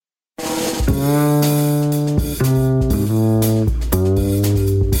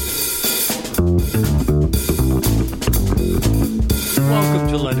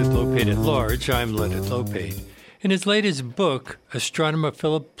Research, I'm Leonard Lopate. In his latest book, astronomer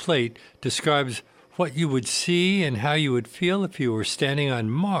Philip Plait describes what you would see and how you would feel if you were standing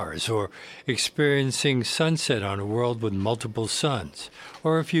on Mars or experiencing sunset on a world with multiple suns,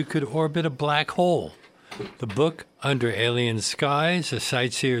 or if you could orbit a black hole. The book, Under Alien Skies, A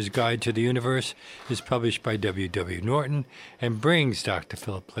Sightseer's Guide to the Universe, is published by W. W. Norton and brings Dr.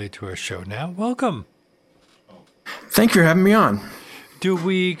 Philip Plait to our show now. Welcome. Thank you for having me on. Do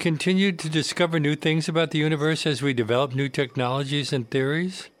we continue to discover new things about the universe as we develop new technologies and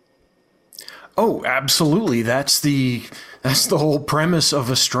theories? Oh, absolutely. That's the whole premise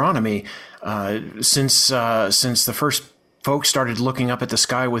of astronomy. Since the first folks started looking up at the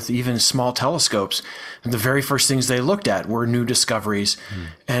sky with even small telescopes, the very first things they looked at were new discoveries.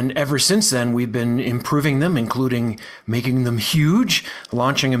 And ever since then, we've been improving them, including making them huge,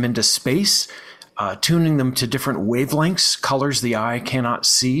 launching them into space, tuning them to different wavelengths, colors the eye cannot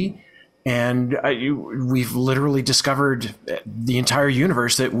see. And we've literally discovered the entire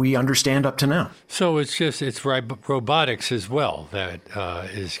universe that we understand up to now. So it's robotics as well that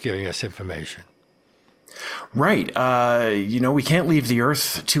is giving us information. Right. We can't leave the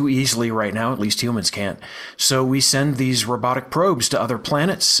Earth too easily right now, at least humans can't. So we send these robotic probes to other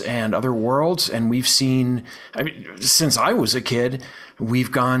planets and other worlds, and we've seen, since I was a kid,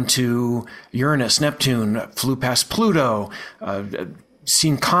 we've gone to Uranus, Neptune, flew past Pluto,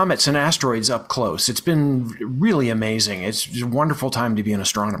 seen comets and asteroids up close. It's been really amazing. It's a wonderful time to be an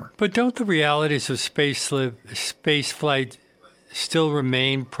astronomer. But don't the realities of space flight still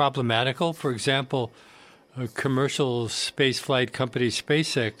remain problematical? For example, a commercial spaceflight company,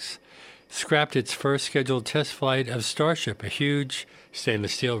 SpaceX, scrapped its first scheduled test flight of Starship, a huge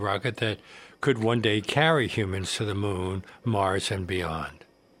stainless steel rocket that could one day carry humans to the moon, Mars, and beyond.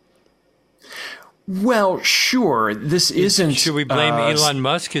 Well, sure. This isn't... Should we blame Elon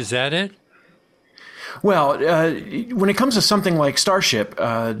Musk? Is that it? Well, when it comes to something like Starship,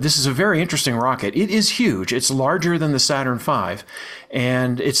 this is a very interesting rocket. It is huge. It's larger than the Saturn V,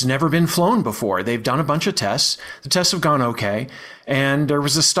 and it's never been flown before. They've done a bunch of tests. The tests have gone okay, and there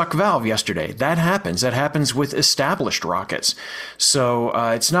was a stuck valve yesterday. That happens. That happens with established rockets. So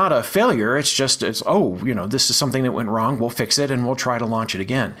it's not a failure. It's just, this is something that went wrong. We'll fix it, and we'll try to launch it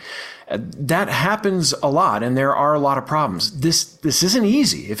again. That happens a lot, and there are a lot of problems. This isn't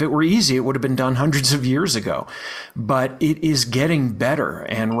easy. If it were easy, it would have been done hundreds of years ago. But it is getting better,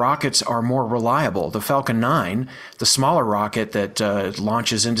 and rockets are more reliable. The Falcon 9, the smaller rocket that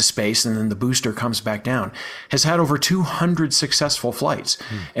launches into space and then the booster comes back down, has had over 200 successful flights,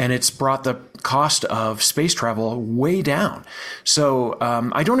 and it's brought the cost of space travel way down. So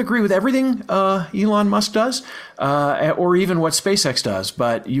I don't agree with everything Elon Musk does, or even what SpaceX does,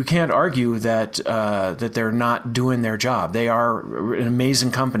 but you can't argue that they're not doing their job. They are an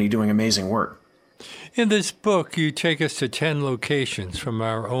amazing company doing amazing work. In this book, you take us to 10 locations, from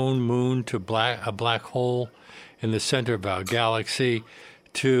our own moon to a black hole in the center of our galaxy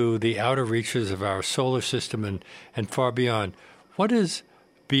to the outer reaches of our solar system and far beyond. What does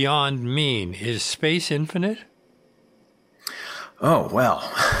beyond mean? Is space infinite? Oh, well,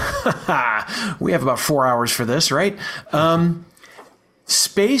 we have about 4 hours for this, right?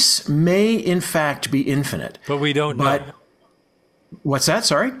 Space may, in fact, be infinite. But we don't know. What's that?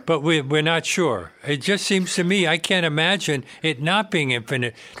 Sorry? But we're not sure. It just seems to me, I can't imagine it not being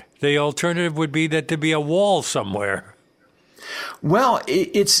infinite. The alternative would be that there'd be a wall somewhere. Well,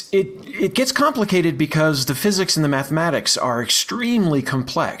 it gets complicated because the physics and the mathematics are extremely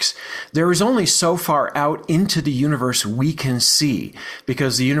complex. There is only so far out into the universe we can see,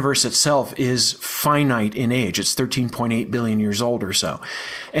 because the universe itself is finite in age. It's 13.8 billion years old or so.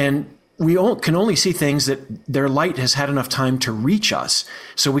 And we can only see things that their light has had enough time to reach us.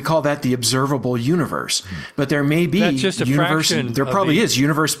 So we call that the observable universe. But there may be there probably is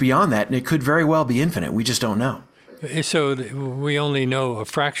universe beyond that, and it could very well be infinite. We just don't know. So we only know a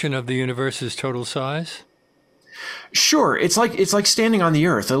fraction of the universe's total size? Sure. It's like standing on the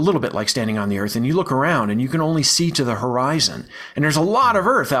Earth, a little bit like standing on the Earth, and you look around and you can only see to the horizon. And there's a lot of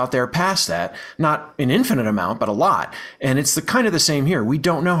Earth out there past that, not an infinite amount, but a lot. And it's kind of the same here. We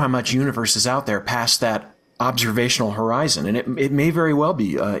don't know how much universe is out there past that observational horizon, and it may very well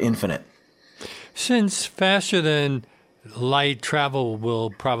be infinite. Since faster than light travel will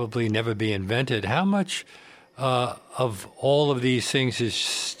probably never be invented, how much of all of these things is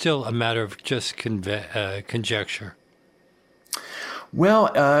still a matter of just conjecture?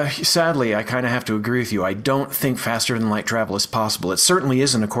 Well, sadly, I kind of have to agree with you. I don't think faster than light travel is possible. It certainly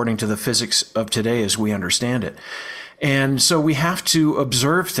isn't according to the physics of today as we understand it. And so we have to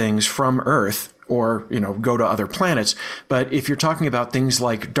observe things from Earth or, go to other planets. But if you're talking about things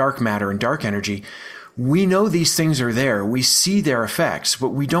like dark matter and dark energy, we know these things are there. We see their effects, but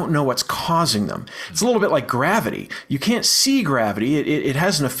we don't know what's causing them. It's a little bit like gravity. You can't see gravity. It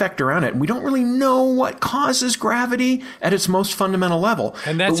has an effect around it, and we don't really know what causes gravity at its most fundamental level.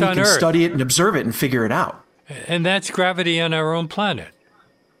 And that's but on we can Earth. study it and observe it and figure it out. And that's gravity on our own planet.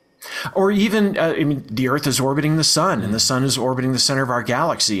 Or even, the Earth is orbiting the sun, and the sun is orbiting the center of our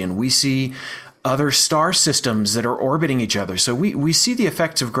galaxy, and we see other star systems that are orbiting each other. So we see the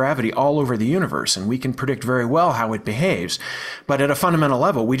effects of gravity all over the universe, and we can predict very well how it behaves. But at a fundamental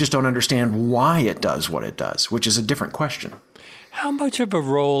level, we just don't understand why it does what it does, which is a different question. How much of a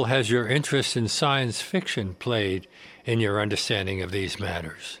role has your interest in science fiction played in your understanding of these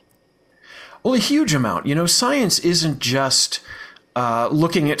matters? Well, a huge amount. Science isn't just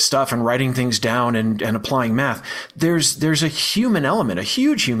looking at stuff and writing things down and applying math. There's a human element, a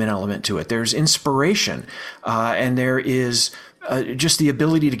huge human element to it. There's inspiration, and there is just the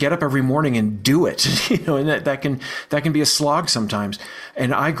ability to get up every morning and do it. And that can be a slog sometimes.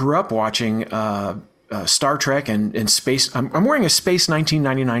 And I grew up watching Star Trek and space. I'm wearing a Space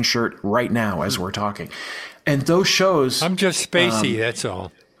 1999 shirt right now as we're talking, and those shows. I'm just spacey. That's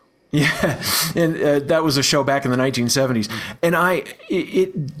all. Yeah, and that was a show back in the 1970s, and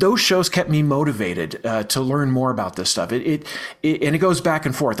those shows kept me motivated to learn more about this stuff. And it goes back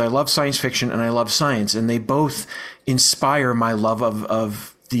and forth. I love science fiction and I love science, and they both inspire my love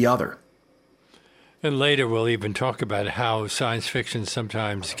of the other. And later we'll even talk about how science fiction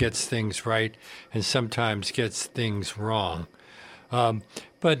sometimes gets things right and sometimes gets things wrong.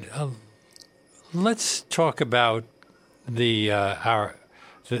 But let's talk about the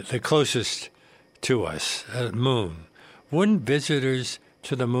closest to us, moon. Wouldn't visitors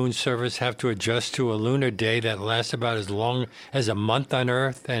to the moon surface have to adjust to a lunar day that lasts about as long as a month on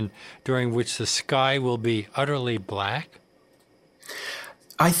Earth, and during which the sky will be utterly black?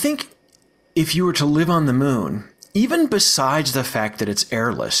 I think if you were to live on the moon, even besides the fact that it's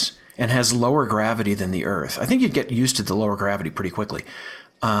airless and has lower gravity than the Earth, I think you'd get used to the lower gravity pretty quickly.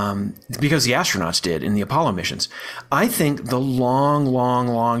 Because the astronauts did in the Apollo missions. I think the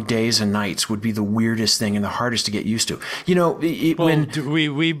long days and nights would be the weirdest thing and the hardest to get used to.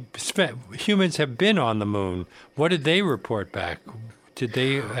 Humans have been on the moon. What did they report back? Did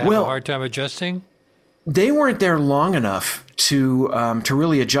they have a hard time adjusting? They weren't there long enough to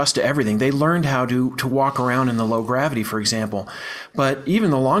really adjust to everything. They learned how to walk around in the low gravity, for example. But even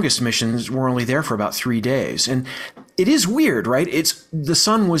the longest missions were only there for about 3 days. And it is weird, right? The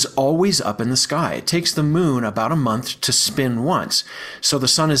sun was always up in the sky. It takes the moon about a month to spin once. So the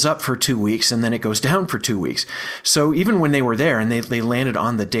sun is up for 2 weeks and then it goes down for 2 weeks. So even when they were there and they landed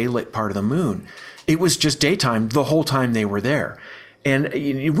on the daylit part of the moon, it was just daytime the whole time they were there. And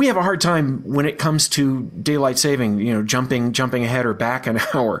we have a hard time when it comes to daylight saving, jumping ahead or back an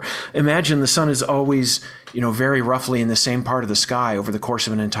hour. Imagine the sun is always, very roughly in the same part of the sky over the course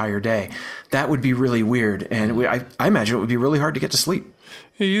of an entire day. That would be really weird. And I imagine it would be really hard to get to sleep.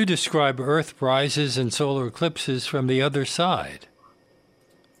 You describe Earth rises and solar eclipses from the other side.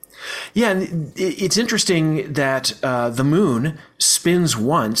 Yeah, and it's interesting that the moon spins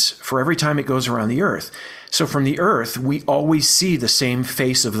once for every time it goes around the Earth. So from the Earth, we always see the same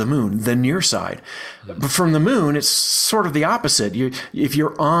face of the moon, the near side. But from the moon, it's sort of the opposite. If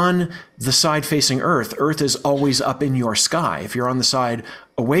you're on the side facing Earth, Earth is always up in your sky. If you're on the side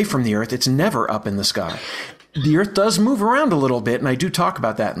away from the Earth, it's never up in the sky. The Earth does move around a little bit, and I do talk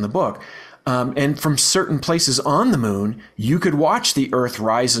about that in the book. And from certain places on the moon, you could watch the Earth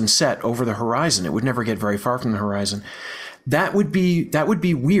rise and set over the horizon. It would never get very far from the horizon. That would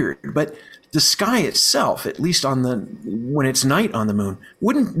be weird. But the sky itself, at least when it's night on the moon,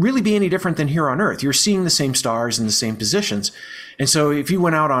 wouldn't really be any different than here on Earth. You're seeing the same stars in the same positions. And so if you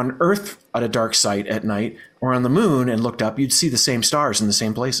went out on Earth at a dark site at night or on the moon and looked up, you'd see the same stars in the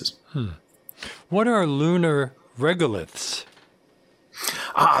same places. What are lunar regoliths?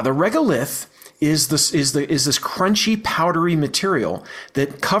 The regolith is this crunchy, powdery material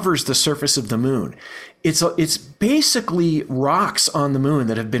that covers the surface of the moon. It's basically rocks on the moon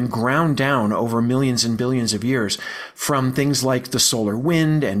that have been ground down over millions and billions of years from things like the solar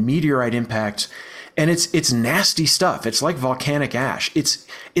wind and meteorite impacts. And it's nasty stuff. It's like volcanic ash.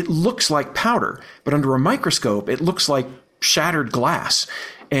 It looks like powder, but under a microscope, it looks like shattered glass.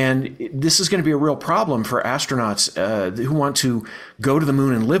 And this is going to be a real problem for astronauts who want to go to the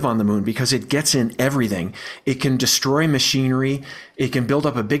moon and live on the moon, because it gets in everything. It can destroy machinery. It can build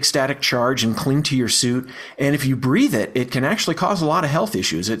up a big static charge and cling to your suit. And if you breathe it, it can actually cause a lot of health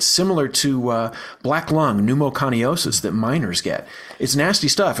issues. It's similar to black lung pneumoconiosis that miners get. It's nasty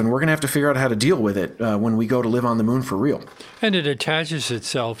stuff, and we're going to have to figure out how to deal with it when we go to live on the moon for real. And it attaches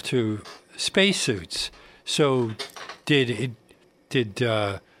itself to spacesuits. So did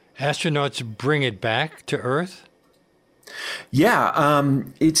astronauts bring it back to Earth? Yeah,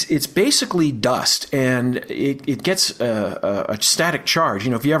 it's basically dust, and it gets a static charge.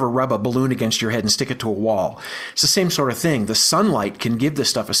 If you ever rub a balloon against your head and stick it to a wall, it's the same sort of thing. The sunlight can give this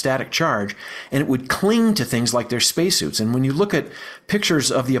stuff a static charge, and it would cling to things like their spacesuits. And when you look at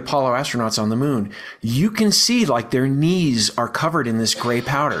pictures of the Apollo astronauts on the moon, you can see like their knees are covered in this gray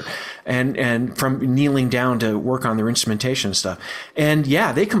powder, and from kneeling down to work on their instrumentation and stuff. And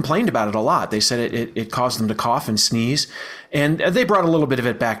yeah, they complained about it a lot. They said it caused them to cough and sneeze. And they brought a little bit of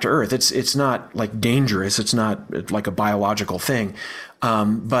it back to Earth. It's not like dangerous. It's not like a biological thing.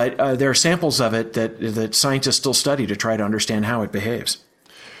 But there are samples of it that scientists still study to try to understand how it behaves.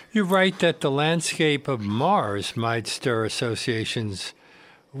 You write that the landscape of Mars might stir associations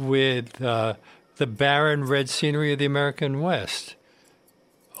with the barren red scenery of the American West.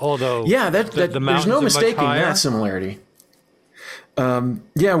 Although there's no mistaking that similarity. When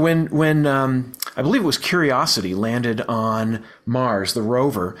I believe it was Curiosity landed on Mars, the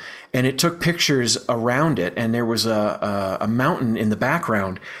rover, and it took pictures around it, and there was a mountain in the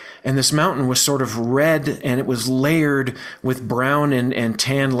background, and this mountain was sort of red, and it was layered with brown and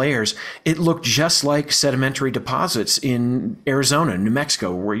tan layers. It looked just like sedimentary deposits in Arizona, New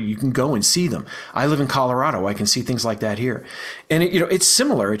Mexico, where you can go and see them. I live in Colorado. I can see things like that here. And it's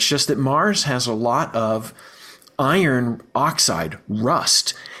similar. It's just that Mars has a lot of iron oxide,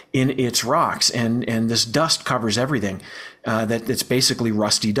 rust, in its rocks, and this dust covers everything. That's basically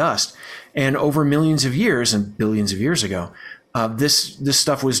rusty dust. And over millions of years and billions of years ago, this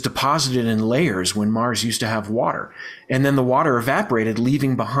stuff was deposited in layers when Mars used to have water, and then the water evaporated,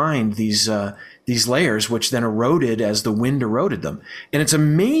 leaving behind these layers, which then eroded as the wind eroded them. And it's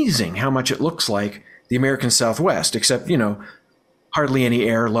amazing how much it looks like the American Southwest, except hardly any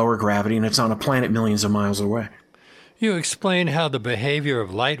air, lower gravity, and it's on a planet millions of miles away. You explain how the behavior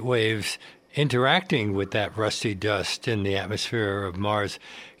of light waves interacting with that rusty dust in the atmosphere of Mars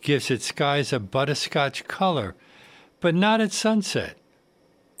gives its skies a butterscotch color, but not at sunset.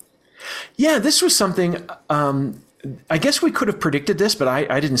 Yeah, this was something, I guess we could have predicted this, but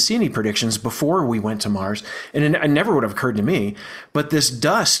I didn't see any predictions before we went to Mars, and it never would have occurred to me. But this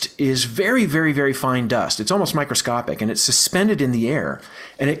dust is very, very, very fine dust. It's almost microscopic, and it's suspended in the air,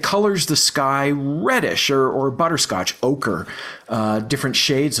 and it colors the sky reddish or butterscotch, ochre, different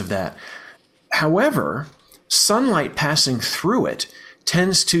shades of that. However, sunlight passing through it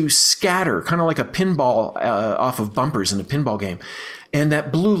tends to scatter, kind of like a pinball off of bumpers in a pinball game. And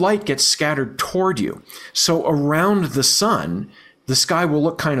that blue light gets scattered toward you. So around the sun, the sky will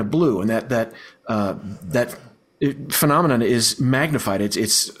look kind of blue, and that phenomenon is magnified.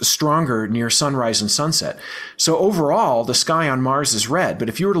 It's stronger near sunrise and sunset. So overall, the sky on Mars is red, but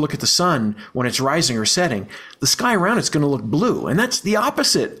if you were to look at the sun when it's rising or setting, the sky around it's going to look blue. And that's the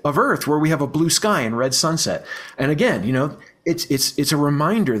opposite of Earth, where we have a blue sky and red sunset. And again, it's a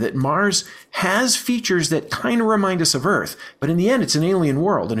reminder that Mars has features that kind of remind us of Earth, but in the end, it's an alien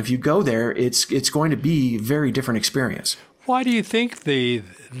world. And if you go there, it's going to be a very different experience. Why do you think the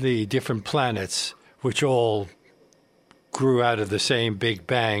different planets, which all grew out of the same Big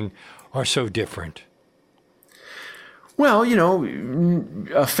Bang, are so different? Well,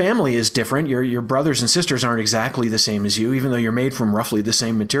 a family is different. Your brothers and sisters aren't exactly the same as you, even though you're made from roughly the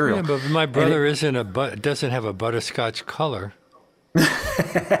same material. Yeah, but my brother doesn't have a butterscotch color.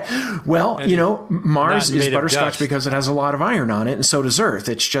 Well, Mars is butterscotch because it has a lot of iron on it, and so does Earth.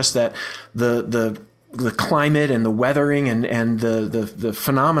 It's just that the climate and the weathering and the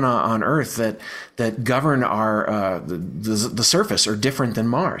phenomena on Earth that govern our the surface are different than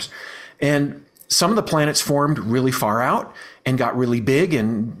Mars. And some of the planets formed really far out and got really big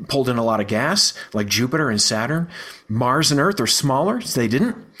and pulled in a lot of gas, like Jupiter and Saturn. Mars and Earth are smaller, so they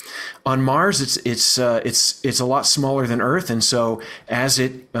didn't. On Mars, it's a lot smaller than Earth, and so as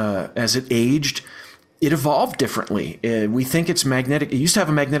it aged, it evolved differently. We think it's magnetic. It used to have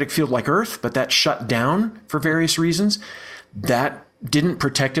a magnetic field like Earth, but that shut down for various reasons. That didn't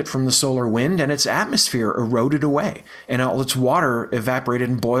protect it from the solar wind, and its atmosphere eroded away, and all its water evaporated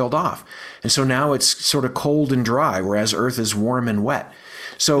and boiled off. And so now it's sort of cold and dry, whereas Earth is warm and wet.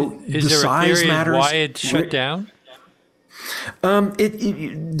 So is the there size a theory matters. Why it shut down?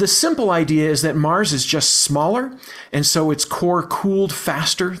 The simple idea is that Mars is just smaller, and so its core cooled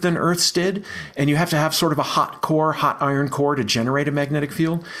faster than Earth's did, and you have to have sort of a hot core, hot iron core to generate a magnetic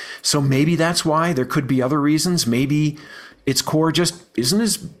field. So maybe that's why. There could be other reasons. Maybe its core just isn't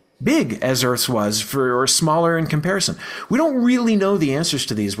as big as Earth's was, or smaller in comparison. We don't really know the answers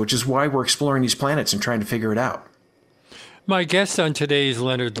to these, which is why we're exploring these planets and trying to figure it out. My guest on today is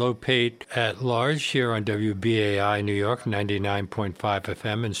Leonard Lopate at large here on WBAI New York 99.5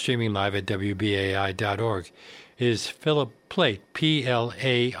 FM and streaming live at WBAI.org is Philip Plait, Plait,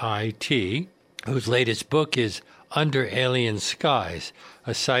 whose latest book is Under Alien Skies,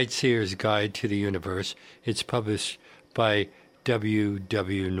 A Sightseer's Guide to the Universe. It's published by W.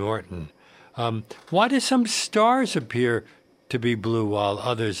 Norton. Why do some stars appear to be blue while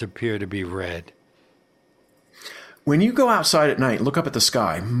others appear to be red? When you go outside at night, look up at the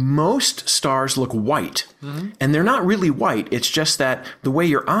sky, most stars look white. Mm-hmm. And they're not really white. It's just that the way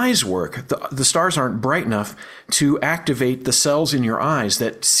your eyes work, the stars aren't bright enough to activate the cells in your eyes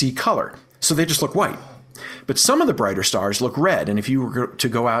that see color. So they just look white. But some of the brighter stars look red. And if you were to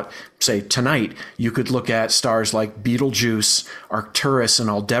go out, say, tonight, you could look at stars like Betelgeuse, Arcturus,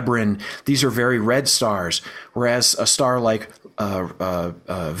 and Aldebaran. These are very red stars. Whereas a star like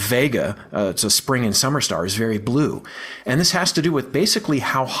Vega, it's a spring and summer star, is very blue. And this has to do with basically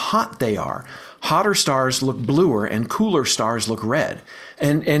how hot they are. Hotter stars look bluer and cooler stars look red.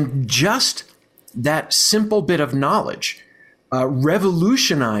 And just that simple bit of knowledge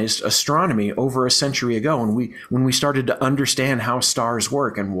revolutionized astronomy over a century ago when we started to understand how stars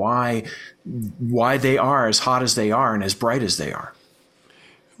work and why they are as hot as they are and as bright as they are.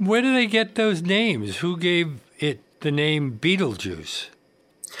 Where do they get those names? Who gave it the name Betelgeuse?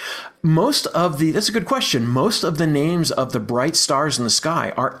 That's a good question. Most of the names of the bright stars in the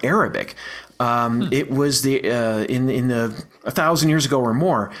sky are Arabic. It was in the 1,000 years ago or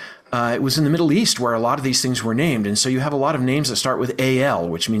more. It was in the Middle East where a lot of these things were named. And so you have a lot of names that start with Al,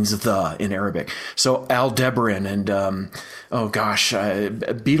 which means the in Arabic. So Aldebaran and,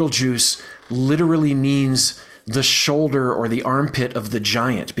 Betelgeuse literally means the shoulder or the armpit of the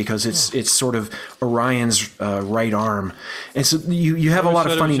giant because it's sort of Orion's right arm. And so you have a lot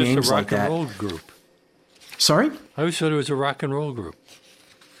of funny names like that. I always thought it was just a rock and roll group. Sorry? I always thought it was a rock and roll group.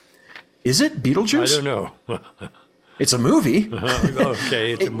 Is it Beetlejuice? I don't know. It's a movie.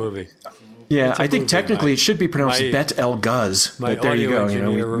 Okay, it's a movie. Yeah, I think technically it should be pronounced Bet El Guz. But there you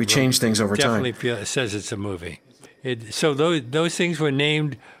go. We change things over time. Definitely says it's a movie. So those things were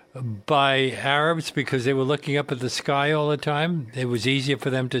named by Arabs because they were looking up at the sky all the time. It was easier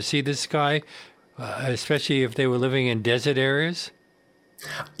for them to see the sky, especially if they were living in desert areas.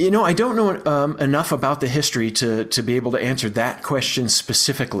 I don't know enough about the history to be able to answer that question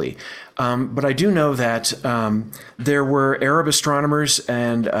specifically. But I do know that there were Arab astronomers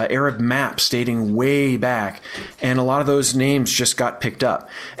and Arab maps dating way back, and a lot of those names just got picked up.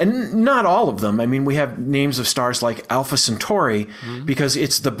 And not all of them. I mean, we have names of stars like Alpha Centauri because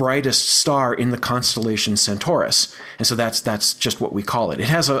it's the brightest star in the constellation Centaurus. And so that's just what we call it. It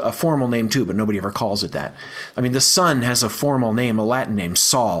has a formal name too, but nobody ever calls it that. I mean, the sun has a formal name, a Latin name,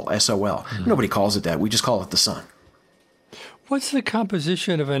 Sol, S-O-L. Nobody calls it that. We just call it the sun. What's the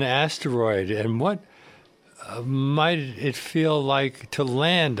composition of an asteroid, and what might it feel like to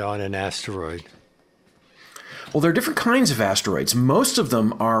land on an asteroid? Well, there are different kinds of asteroids. Most of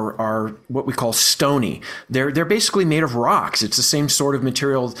them are what we call stony. They're basically made of rocks. It's the same sort of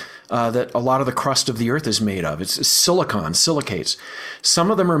material that a lot of the crust of the Earth is made of. It's silicates. Some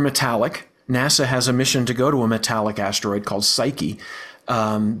of them are metallic. NASA has a mission to go to a metallic asteroid called Psyche.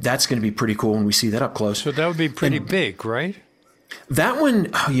 That's going to be pretty cool when we see that up close. So that would be pretty big, right? That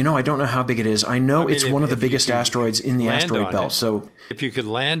one, I don't know how big it is. I know it's one of the biggest asteroids in the asteroid belt. So if you could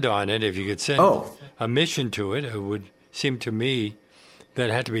land on it, if you could send a mission to it, it would seem to me that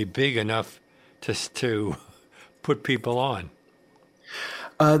it had to be big enough to put people on.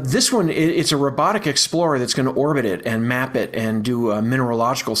 This one, it's a robotic explorer that's going to orbit it and map it and do a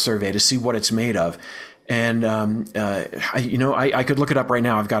mineralogical survey to see what it's made of. And, I could look it up right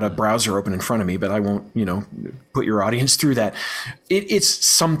now. I've got a browser open in front of me, but I won't, put your audience through that. It's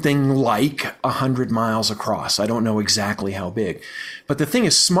something like 100 miles across. I don't know exactly how big. But the thing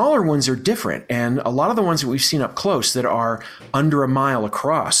is, smaller ones are different. And a lot of the ones that we've seen up close that are under a mile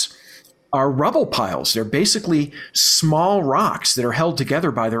across are rubble piles. They're basically small rocks that are held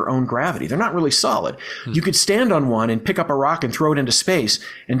together by their own gravity. They're not really solid. You could stand on one and pick up a rock and throw it into space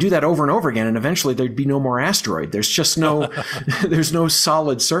and do that over and over again, and eventually there'd be no more asteroid. There's just there's no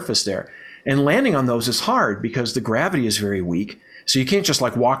solid surface there. And landing on those is hard because the gravity is very weak. So you can't just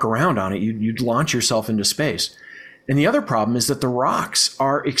walk around on it. You'd launch yourself into space. And the other problem is that the rocks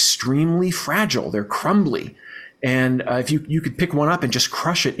are extremely fragile. They're crumbly. And if you could pick one up and just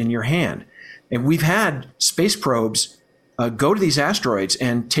crush it in your hand. And we've had space probes go to these asteroids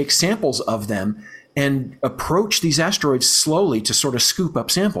and take samples of them and approach these asteroids slowly to sort of scoop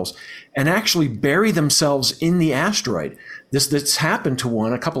up samples and actually bury themselves in the asteroid. This happened to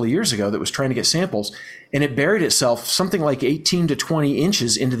one a couple of years ago that was trying to get samples, and it buried itself something like 18 to 20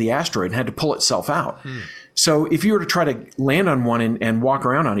 inches into the asteroid and had to pull itself out. So if you were to try to land on one and walk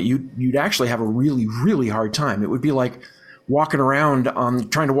around on it, you'd actually have a really, really hard time. It would be like walking around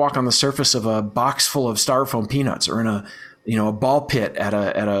trying to walk on the surface of a box full of styrofoam peanuts, or in a ball pit at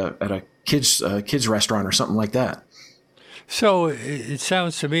a kids restaurant or something like that. So it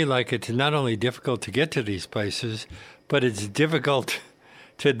sounds to me like it's not only difficult to get to these places, but it's difficult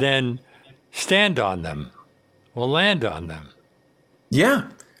to then stand on them or land on them. Yeah.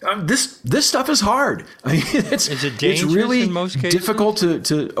 This stuff is hard. I mean, is it dangerous it's really in most cases? Difficult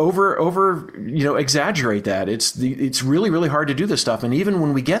to over exaggerate that. It's really, really hard to do this stuff. And even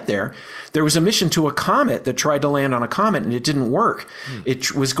when we get there was a mission to a comet that tried to land on a comet, and it didn't work.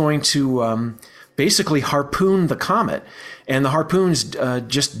 It was going to basically harpoon the comet, and the harpoons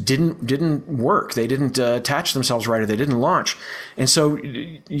just didn't work. They didn't attach themselves right, or they didn't launch. And so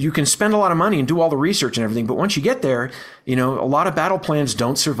you can spend a lot of money and do all the research and everything, but once you get there, a lot of battle plans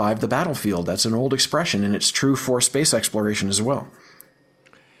don't survive the battlefield. That's an old expression, and it's true for space exploration as well.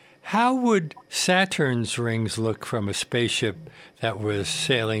 How would Saturn's rings look from a spaceship that was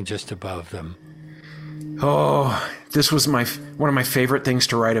sailing just above them? Oh, this was one of my favorite things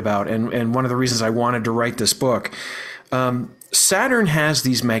to write about, and one of the reasons I wanted to write this book. Saturn has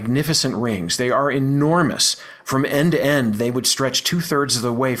these magnificent rings. They are enormous. From end to end, they would stretch 2/3 of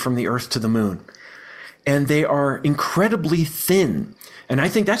the way from the Earth to the moon. And they are incredibly thin. And I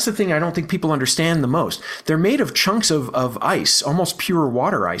think that's the thing I don't think people understand the most. They're made of chunks of ice, almost pure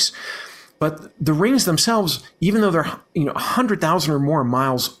water ice. But the rings themselves, even though they're 100,000 or more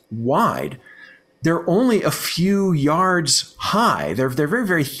miles wide, they're only a few yards high. They're very,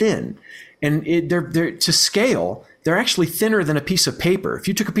 very thin. And they're to scale, they're actually thinner than a piece of paper. If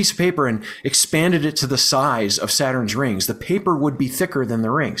you took a piece of paper and expanded it to the size of Saturn's rings, the paper would be thicker than the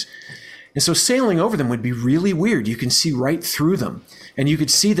rings. And so sailing over them would be really weird. You can see right through them. And you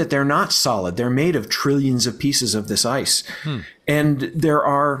could see that they're not solid. They're made of trillions of pieces of this ice. And there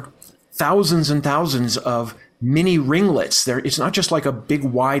are thousands and thousands of mini ringlets. It's not just like a big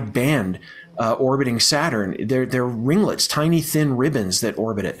wide band orbiting Saturn. They're ringlets, tiny thin ribbons that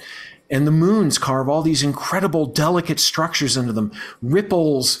orbit it. And the moons carve all these incredible, delicate structures into them,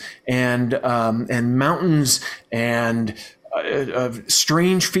 ripples and mountains and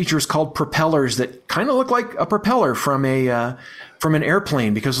strange features called propellers that kind of look like a propeller from an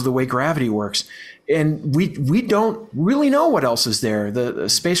airplane because of the way gravity works. And we don't really know what else is there. The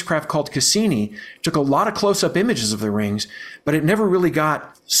spacecraft called Cassini took a lot of close-up images of the rings, but it never really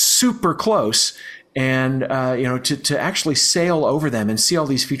got super close. And to actually sail over them and see all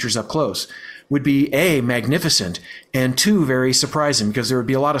these features up close would be A, magnificent, and 2, very surprising, because there would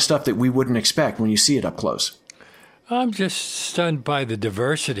be a lot of stuff that we wouldn't expect when you see it up close. I'm just stunned by the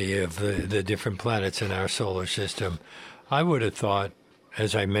diversity of the different planets in our solar system. I would have thought,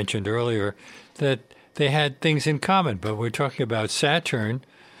 as I mentioned earlier, that they had things in common, but we're talking about Saturn,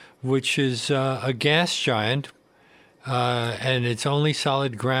 which is a gas giant, and its only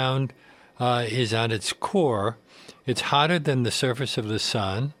solid ground is on its core. It's hotter than the surface of the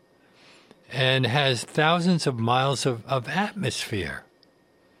sun and has thousands of miles of atmosphere.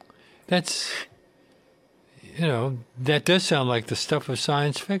 That's, that does sound like the stuff of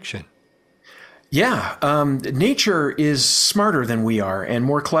science fiction. Yeah, nature is smarter than we are and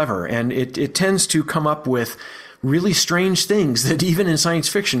more clever, and it tends to come up with really strange things that even in science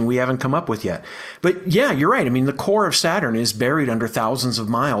fiction we haven't come up with yet. But yeah, you're right. I mean, the core of Saturn is buried under thousands of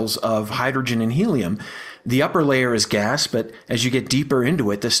miles of hydrogen and helium. The upper layer is gas, but as you get deeper into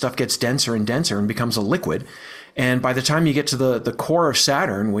it, this stuff gets denser and denser and becomes a liquid. And by the time you get to the core of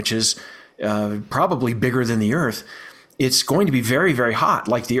Saturn, which is probably bigger than the Earth, it's going to be very, very hot,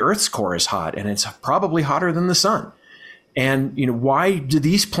 like the Earth's core is hot, and it's probably hotter than the sun. And, why do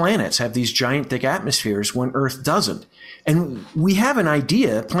these planets have these giant thick atmospheres when Earth doesn't? And we have an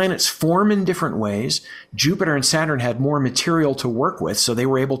idea. Planets form in different ways. Jupiter and Saturn had more material to work with, so they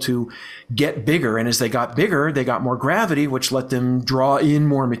were able to get bigger. And as they got bigger, they got more gravity, which let them draw in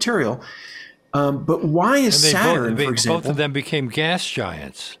more material. But why is Saturn, for example... Both of them became gas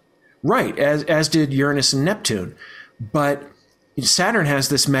giants. Right, as did Uranus and Neptune. But Saturn has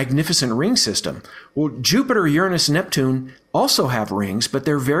this magnificent ring system. Well, Jupiter, Uranus, and Neptune also have rings, but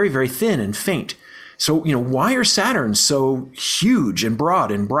they're very, very thin and faint. So, why are Saturns so huge and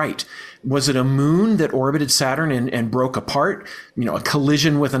broad and bright? Was it a moon that orbited Saturn and broke apart? A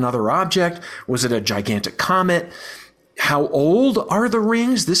collision with another object? Was it a gigantic comet? How old are the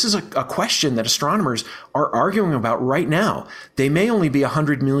rings? This is a question that astronomers are arguing about right now. They may only be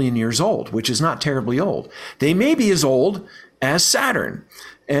 100 million years old, which is not terribly old. They may be as old as Saturn.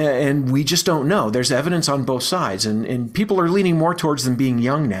 And we just don't know. There's evidence on both sides, and people are leaning more towards them being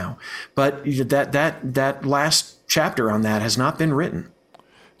young now. But that last chapter on that has not been written.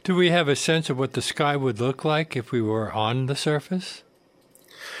 Do we have a sense of what the sky would look like if we were on the surface?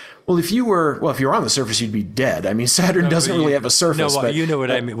 Well, if you were on the surface, you'd be dead. I mean, Saturn doesn't really have a surface. No, but, you know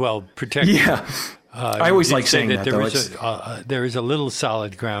what I mean. Well, protected. Yeah. I always like saying that, though. There is a little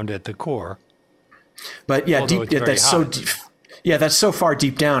solid ground at the core. But yeah, that's so deep. Yeah, that's so far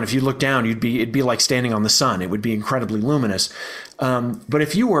deep down. If you look down, it'd be like standing on the sun. It would be incredibly luminous. But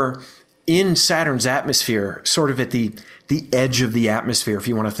if you were in Saturn's atmosphere, sort of at the edge of the atmosphere, if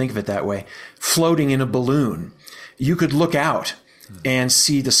you want to think of it that way, floating in a balloon, you could look out and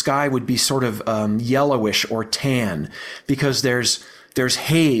see the sky would be sort of yellowish or tan, because there's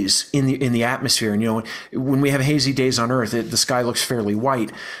haze in the atmosphere. And, when we have hazy days on Earth, the sky looks fairly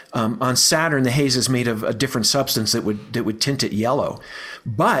white. On Saturn, the haze is made of a different substance that would tint it yellow.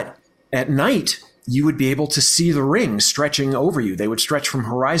 But at night, you would be able to see the rings stretching over you. They would stretch from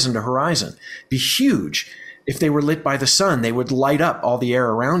horizon to horizon, be huge. If they were lit by the sun, they would light up all the air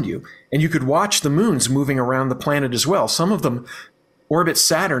around you. And you could watch the moons moving around the planet as well. Some of them orbit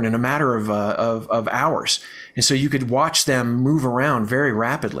Saturn in a matter of hours. And so you could watch them move around very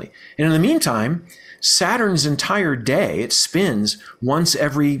rapidly. And in the meantime, Saturn's entire day, it spins once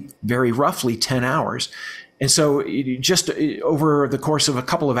every very roughly 10 hours. And so just over the course of a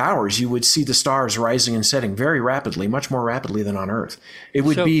couple of hours, you would see the stars rising and setting very rapidly, much more rapidly than on Earth. It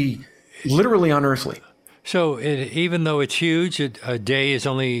would be literally unearthly. So even though it's huge, a day is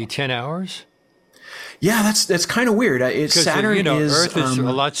only 10 hours? Yeah, that's kind of weird. Saturn is Earth is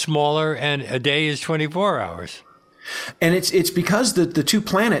a lot smaller, and a day is 24 hours. And it's because the two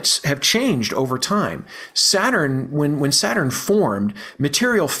planets have changed over time. Saturn, when Saturn formed,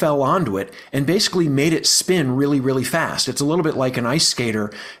 material fell onto it and basically made it spin really, really fast. It's a little bit like an ice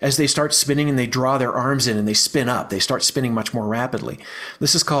skater. As they start spinning and they draw their arms in and they spin up, they start spinning much more rapidly.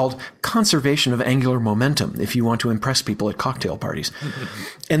 This is called conservation of angular momentum, if you want to impress people at cocktail parties.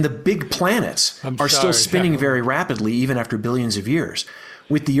 And the big planets are still spinning very rapidly, even after billions of years.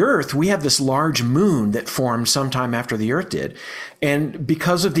 With the Earth, we have this large moon that formed sometime after the Earth did. And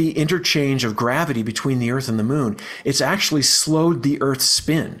because of the interchange of gravity between the Earth and the moon, it's actually slowed the Earth's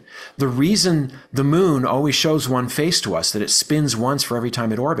spin. The reason the moon always shows one face to us, that it spins once for every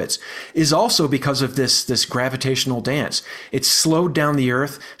time it orbits, is also because of this gravitational dance. It slowed down the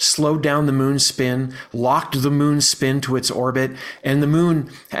Earth, slowed down the moon's spin, locked the moon's spin to its orbit, and the moon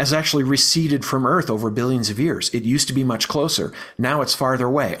has actually receded from Earth over billions of years. It used to be much closer. Now it's farther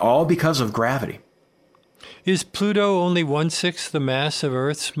away, all because of gravity. Is Pluto only 1/6 the mass of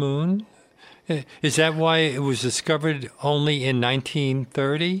Earth's moon? Is that why it was discovered only in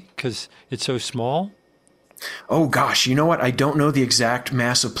 1930? Because it's so small? Oh, gosh. You know what? I don't know the exact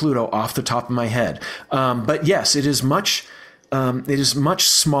mass of Pluto off the top of my head. But yes, it is much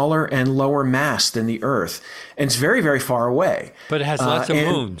smaller and lower mass than the Earth. And it's very, very far away. But it has lots of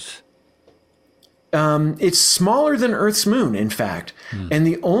moons. It's smaller than Earth's moon, in fact. And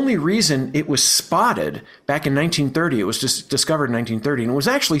the only reason it was spotted back in 1930, it was just discovered in 1930, and it was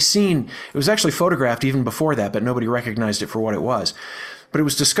actually photographed even before that, but nobody recognized it for what it was. But it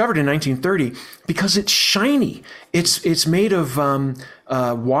was discovered in 1930 because it's shiny. It's made of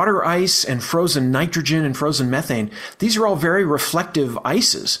water ice and frozen nitrogen and frozen methane. These are all very reflective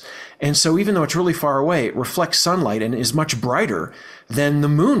ices. And so even though it's really far away, it reflects sunlight and is much brighter than the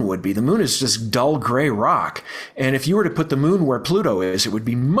moon would be. The moon is just dull gray rock. And if you were to put the moon where Pluto is, it would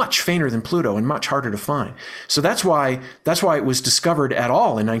be much fainter than Pluto and much harder to find. So that's why it was discovered at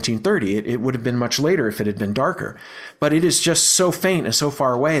all in 1930. It would have been much later if it had been darker. But it is just so faint and so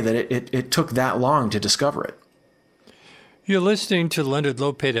far away that it took that long to discover it. You're listening to Leonard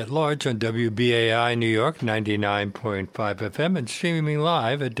Lopate at Large on WBAI New York 99.5 FM and streaming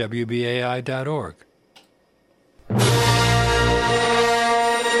live at WBAI.org.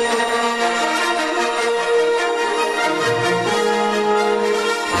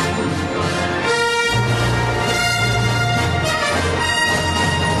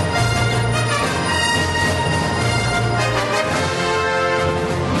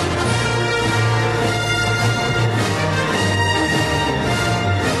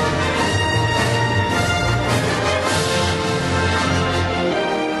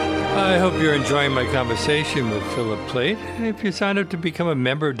 you're enjoying my conversation with Philip Plait, and if you sign up to become a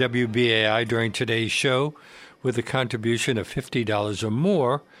member of WBAI during today's show with a contribution of $50 or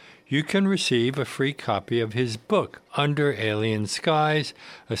more, you can receive a free copy of his book, Under Alien Skies,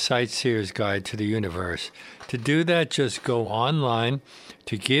 A Sightseer's Guide to the Universe. To do that, just go online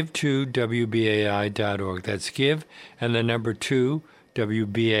to give2wbai.org. That's give and the number 2,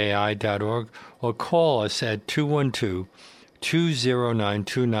 wbai.org, or call us at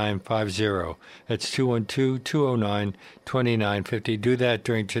 212-209-2950. That's 212-209-2950. Do that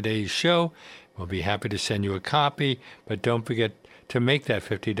during today's show. We'll be happy to send you a copy, but don't forget to make that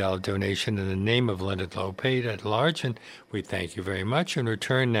 $50 donation in the name of Leonard Lopate at large, and we thank you very much. And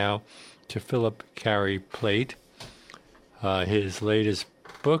return now to Philip Plait, his latest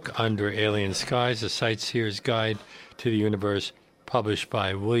book, Under Alien Skies, A Sightseer's Guide to the Universe, published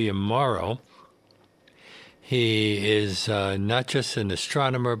by William Morrow. He is not just an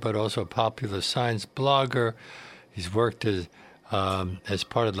astronomer, but also a popular science blogger. He's worked as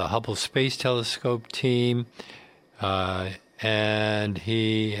part of the Hubble Space Telescope team, and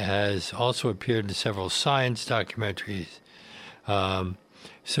he has also appeared in several science documentaries.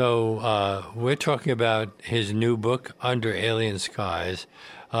 So we're talking about his new book, Under Alien Skies.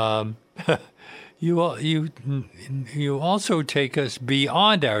 You also take us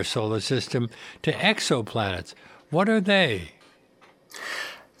beyond our solar system to exoplanets. What are they?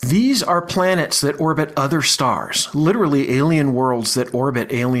 These are planets that orbit other stars, literally alien worlds that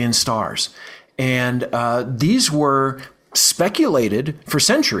orbit alien stars. And these were speculated for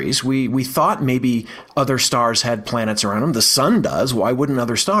centuries. We thought maybe other stars had planets around them. The sun does. Why wouldn't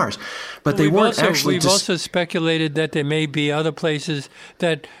other stars? But they weren't actually. We've also speculated that there may be other places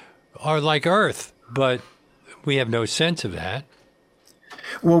that are like Earth, but we have no sense of that.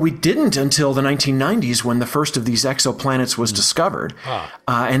 Well, we didn't until the 1990s when the first of these exoplanets was discovered.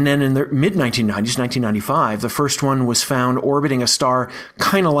 And then in the mid-1990s, 1995, the first one was found orbiting a star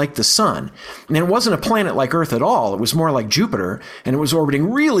kind of like the sun. And it wasn't a planet like Earth at all. It was more like Jupiter, and it was orbiting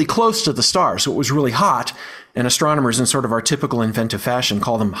really close to the star, so it was really hot. And astronomers, in sort of our typical inventive fashion,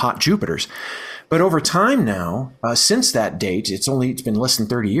 call them hot Jupiters. But over time now, since that date, it's been less than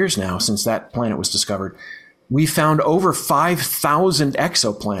 30 years now since that planet was discovered, we found over 5,000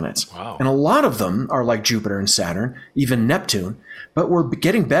 exoplanets. Wow. And a lot of them are like Jupiter and Saturn, even Neptune. But we're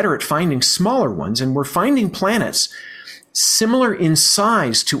getting better at finding smaller ones, and we're finding planets similar in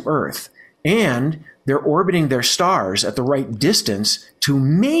size to Earth. And they're orbiting their stars at the right distance to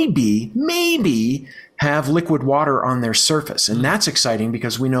maybe have liquid water on their surface. And that's exciting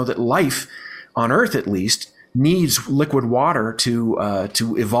because we know that life, on Earth at least, needs liquid water to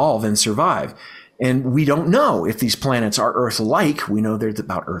evolve and survive. And we don't know if these planets are Earth-like. We know they're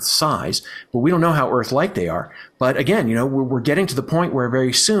about Earth size, but we don't know how Earth-like they are. But again, we're getting to the point where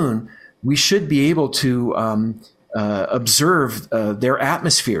very soon we should be able to observe their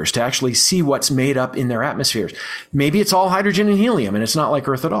atmospheres, to actually see what's made up in their atmospheres. Maybe it's all hydrogen and helium, and it's not like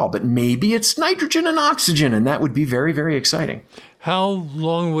Earth at all. But maybe it's nitrogen and oxygen, and that would be very, very exciting. How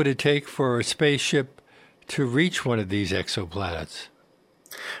long would it take for a spaceship to reach one of these exoplanets?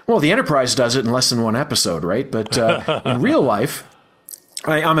 Well, the Enterprise does it in less than one episode, right? But in real life,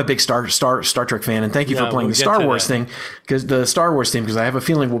 I'm a big Star Trek fan, and thank you for playing the Star Wars thing, because I have a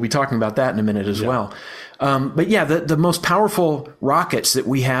feeling we'll be talking about that in a minute as well. But yeah, the most powerful rockets that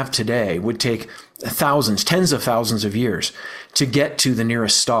we have today would take thousands, tens of thousands of years to get to the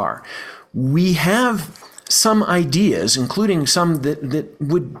nearest star. We have some ideas, including some that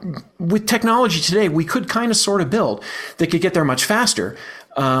would, with technology today, we could kind of sort of build that could get there much faster.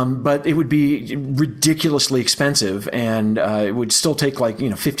 But it would be ridiculously expensive, and it would still take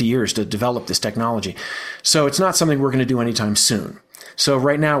 50 years to develop this technology. So it's not something we're going to do anytime soon. So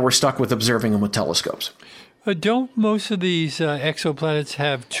right now we're stuck with observing them with telescopes. Don't most of these exoplanets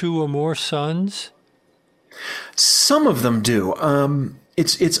have two or more suns? Some of them do.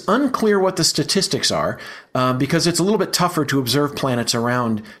 It's unclear what the statistics are, because it's a little bit tougher to observe planets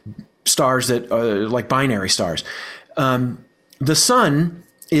around stars that like binary stars. The sun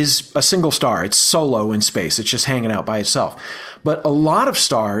is a single star. It's solo in space. It's just hanging out by itself. But a lot of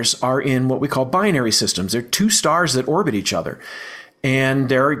stars are in what we call binary systems. They're two stars that orbit each other. And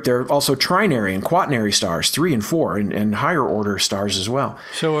they're also trinary and quaternary stars, 3 and 4, and higher order stars as well.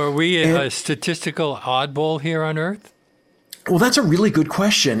 So are we a statistical oddball here on Earth? Well, that's a really good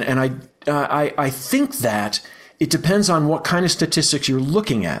question. And I think that it depends on what kind of statistics you're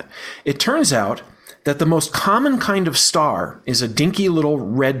looking at. It turns out that the most common kind of star is a dinky little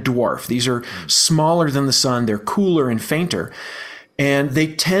red dwarf. These are smaller than the sun. They're cooler and fainter. And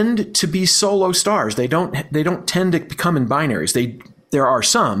they tend to be solo stars. They don't tend to become in binaries. There are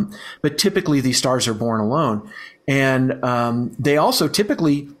some, but typically these stars are born alone. And they also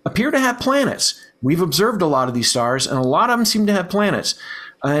typically appear to have planets. We've observed a lot of these stars, and a lot of them seem to have planets.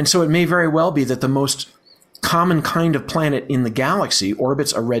 And so it may very well be that the most common kind of planet in the galaxy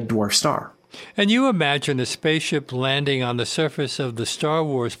orbits a red dwarf star. And you imagine a spaceship landing on the surface of the Star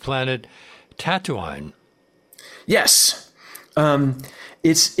Wars planet Tatooine. Yes.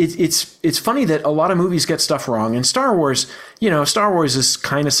 It's funny that a lot of movies get stuff wrong. And Star Wars, Star Wars is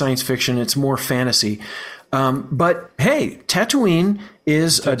kind of science fiction. It's more fantasy. But hey, Tatooine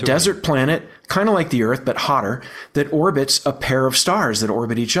is a desert planet, kind of like the Earth, but hotter, that orbits a pair of stars that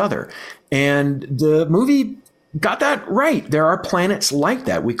orbit each other. And the movie got that right. There are planets like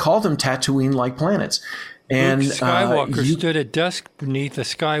that. We call them Tatooine-like planets. And Luke Skywalker stood at dusk beneath a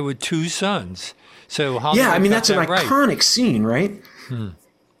sky with two suns. So that's an iconic scene, right?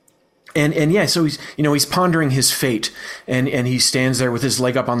 And yeah, so he's pondering his fate, and he stands there with his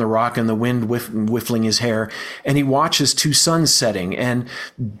leg up on the rock and the wind whiffling his hair, and he watches two suns setting, and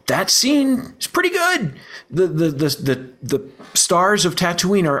that scene is pretty good. The stars of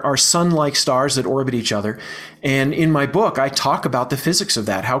Tatooine are sun-like stars that orbit each other, and in my book I talk about the physics of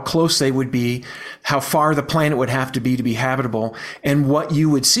that, how close they would be, how far the planet would have to be habitable, and what you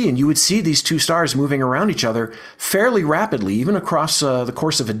would see. And you would see these two stars moving around each other fairly rapidly, even across the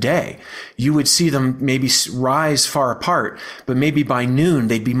course of a day. You would see them maybe rise far apart, but maybe by noon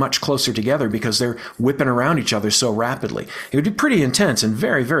they'd be much closer together because they're whipping around each other so rapidly. It would be pretty intense and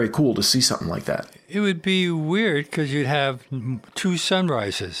very, very cool to see something like that. It would be weird because you'd have two suns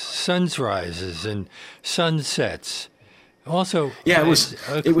rises, and sunsets. Also, yeah, it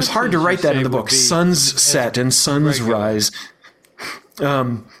was hard to write that in the book. Suns set and suns rise.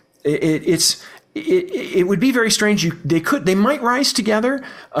 It would be very strange. They might rise together,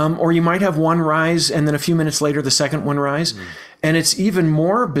 or you might have one rise and then a few minutes later the second one rise. And it's even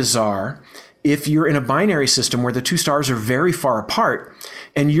more bizarre if you're in a binary system where the two stars are very far apart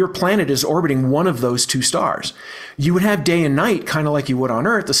and your planet is orbiting one of those two stars. You would have day and night, kind of like you would on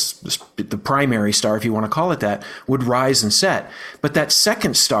Earth. The primary star, if you want to call it that, would rise and set. But that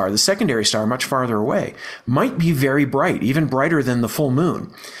second star, the secondary star, much farther away, might be very bright, even brighter than the full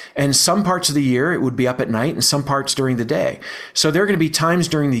moon. And some parts of the year it would be up at night, and some parts during the day. So there are going to be times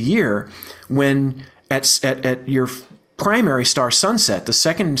during the year when at your primary star sunset, the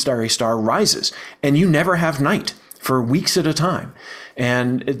secondary star rises, and you never have night for weeks at a time.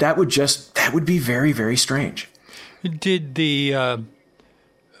 And that would be very, very strange. Did the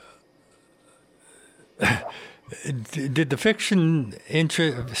fiction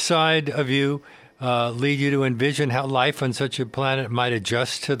side of you lead you to envision how life on such a planet might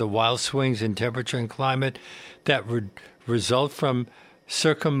adjust to the wild swings in temperature and climate that would result from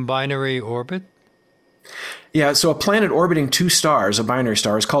circumbinary orbit? Yeah, so a planet orbiting two stars, a binary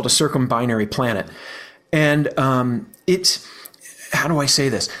star, is called a circumbinary planet. And it's, how do I say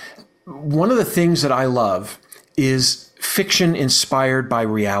this? One of the things that I love is fiction inspired by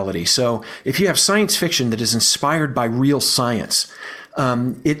reality. So if you have science fiction that is inspired by real science,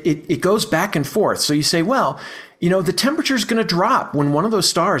 it goes back and forth. So you say, well, the temperature is going to drop when one of those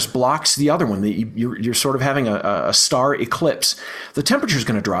stars blocks the other one. You're sort of having a star eclipse. The temperature is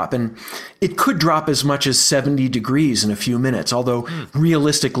going to drop, and it could drop as much as 70 degrees in a few minutes, although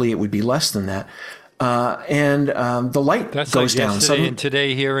realistically it would be less than that. And the light goes like down. That's yesterday and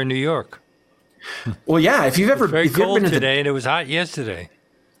today here in New York. Well, yeah, if you've ever it's very cold been today, and it was hot yesterday.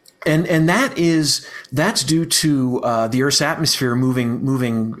 And that's due to the Earth's atmosphere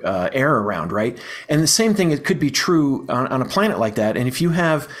moving air around, right? And the same thing, it could be true on a planet like that. And if you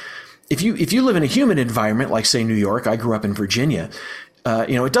live in a humid environment, like say New York, I grew up in Virginia.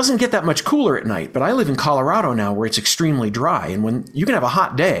 It doesn't get that much cooler at night, but I live in Colorado now where it's extremely dry. And when you can have a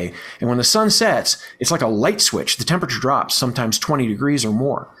hot day, and when the sun sets, it's like a light switch. The temperature drops, sometimes 20 degrees or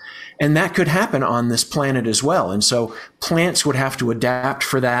more. And that could happen on this planet as well. And so plants would have to adapt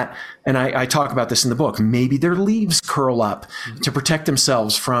for that. And I talk about this in the book. Maybe their leaves curl up to protect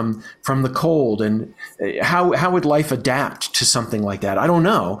themselves from the cold. And how would life adapt to something like that? I don't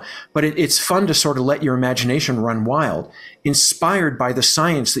know. But it's fun to sort of let your imagination run wild, inspired by the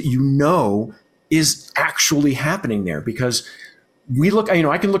science that is actually happening there. Because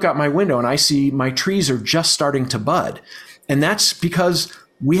I can look out my window and I see my trees are just starting to bud. And that's because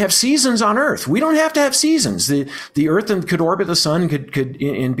we have seasons on Earth. We don't have to have seasons. The Earth could orbit the sun, could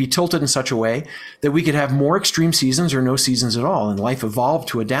be tilted in such a way that we could have more extreme seasons or no seasons at all, and life evolved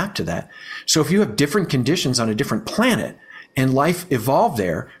to adapt to that. So if you have different conditions on a different planet and life evolved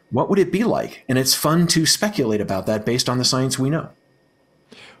there, what would it be like? And it's fun to speculate about that based on the science we know.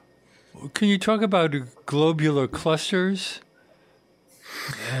 Can you talk about globular clusters?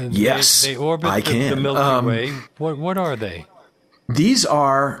 Yes, they orbit I the can. Milky Way. What are they? These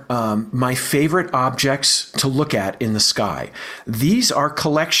are my favorite objects to look at in the sky. These are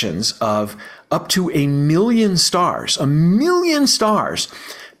collections of up to 1,000,000 stars, 1,000,000 stars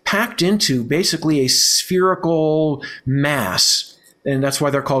packed into basically a spherical mass. And that's why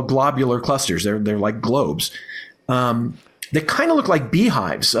they're called globular clusters. They're like globes. They kind of look like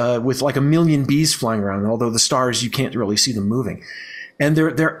beehives with like 1,000,000 bees flying around, although the stars, you can't really see them moving. And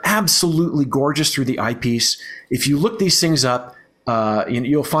they're absolutely gorgeous through the eyepiece. If you look these things up,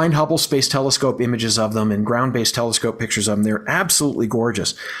 you'll find Hubble Space Telescope images of them and ground-based telescope pictures of them. They're absolutely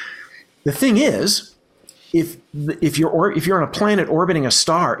gorgeous. The thing is, if you're on a planet orbiting a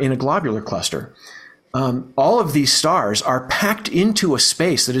star in a globular cluster, all of these stars are packed into a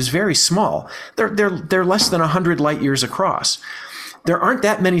space that is very small. They're less than 100 light years across. There aren't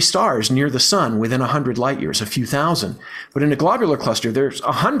that many stars near the sun within 100 light years, a few thousand. But in a globular cluster, there's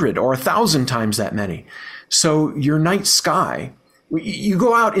 100 or 1,000 times that many. So your night sky, you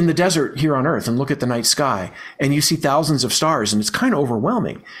go out in the desert here on Earth and look at the night sky, and you see thousands of stars, and it's kind of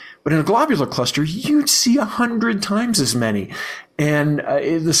overwhelming. But in a globular cluster, you'd see 100 times as many. And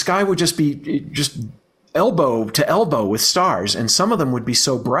the sky would just be elbow to elbow with stars, and some of them would be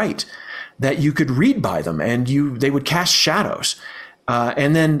so bright that you could read by them, and they would cast shadows.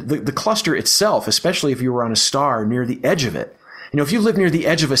 And then the cluster itself, especially if you were on a star near the edge of it, if you live near the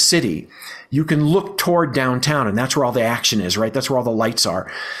edge of a city, you can look toward downtown, and that's where all the action is, right? That's where all the lights are.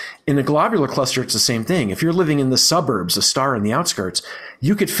 In a globular cluster, it's the same thing. If you're living in the suburbs, a star in the outskirts,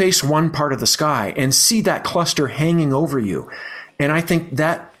 you could face one part of the sky and see that cluster hanging over you. And I think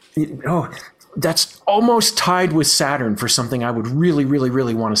that's almost tied with Saturn for something I would really, really,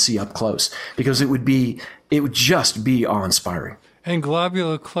 really want to see up close, because it would just be awe-inspiring. And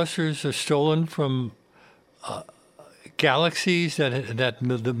globular clusters are stolen from galaxies that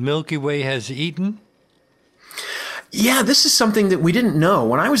the Milky Way has eaten? Yeah, this is something that we didn't know.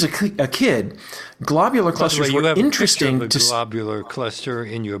 When I was a kid, globular clusters were interesting. You have a globular cluster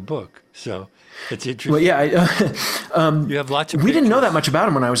in your book, so it's interesting. Well, yeah, you have lots of. We didn't know that much about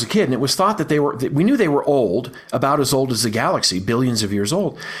them when I was a kid, and it was thought that we knew they were old, about as old as the galaxy, billions of years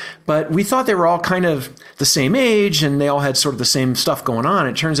old. But we thought they were all kind of the same age, and they all had sort of the same stuff going on.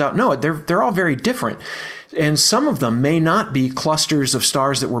 It turns out, no, they're all very different. And some of them may not be clusters of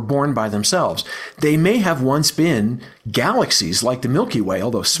stars that were born by themselves. They may have once been galaxies like the Milky Way,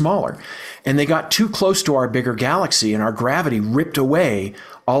 although smaller. And they got too close to our bigger galaxy, and our gravity ripped away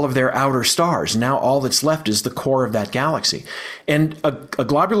all of their outer stars. Now all that's left is the core of that galaxy. And a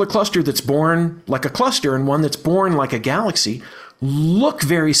globular cluster that's born like a cluster and one that's born like a galaxy look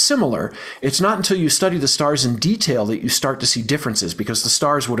very similar. It's not until you study the stars in detail that you start to see differences, because the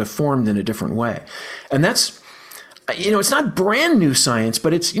stars would have formed in a different way. And that's, it's not brand new science,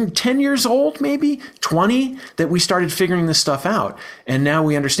 but it's 10 years old, maybe 20, that we started figuring this stuff out. And now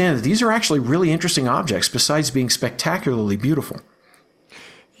we understand that these are actually really interesting objects besides being spectacularly beautiful.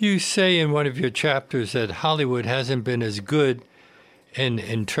 You say in one of your chapters that Hollywood hasn't been as good in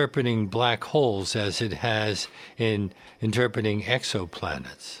interpreting black holes as it has in interpreting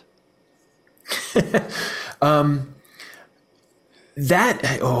exoplanets.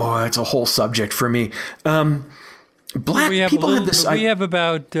 It's a whole subject for me. People have this. We have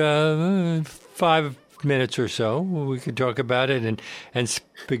about 5 minutes or so. We could talk about it and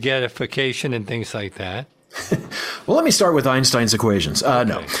spaghettification and things like that. Well, let me start with Einstein's equations.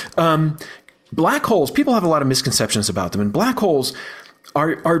 Okay. No. Black holes, people have a lot of misconceptions about them, and black holes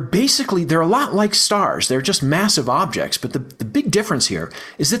are basically, they're a lot like stars. They're just massive objects, but the big difference here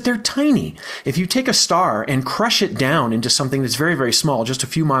is that they're tiny. If you take a star and crush it down into something that's very, very small, just a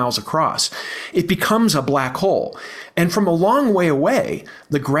few miles across, it becomes a black hole. And from a long way away,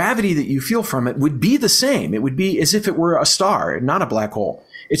 the gravity that you feel from it would be the same. It would be as if it were a star, not a black hole.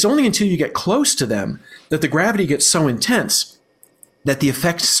 It's only until you get close to them that the gravity gets so intense that the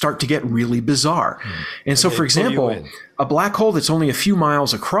effects start to get really bizarre. And so, for example, a black hole that's only a few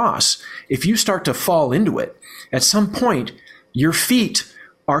miles across, if you start to fall into it, at some point, your feet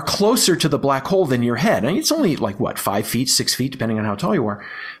are closer to the black hole than your head. And it's only 5 feet, 6 feet, depending on how tall you are.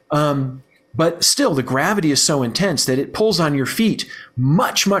 But still, the gravity is so intense that it pulls on your feet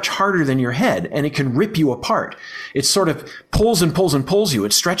much, much harder than your head, and it can rip you apart. It sort of pulls and pulls and pulls you.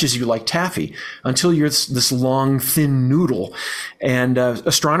 It stretches you like taffy until you're this long, thin noodle. And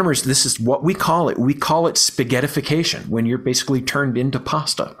astronomers, this is what we call it. We call it spaghettification, when you're basically turned into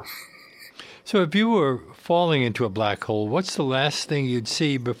pasta. So if you were falling into a black hole, what's the last thing you'd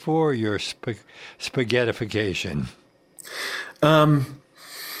see before your spaghettification?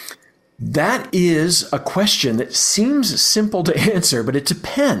 That is a question that seems simple to answer, but it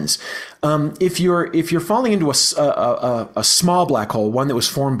depends. If you're falling into a small black hole, one that was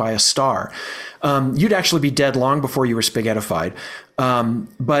formed by a star, you'd actually be dead long before you were spaghettified.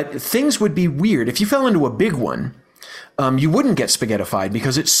 But things would be weird. If you fell into a big one, you wouldn't get spaghettified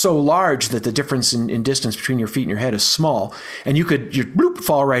because it's so large that the difference in distance between your feet and your head is small, and you bloop,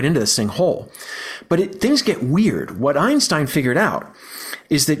 fall right into this thing whole. But things get weird. What Einstein figured out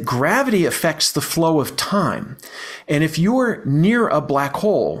is that gravity affects the flow of time. And if you're near a black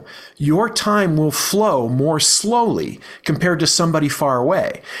hole, your time will flow more slowly compared to somebody far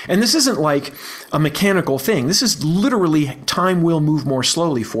away. And this isn't like a mechanical thing. This is literally time will move more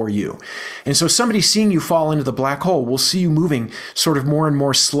slowly for you. And so somebody seeing you fall into the black hole will see you moving sort of more and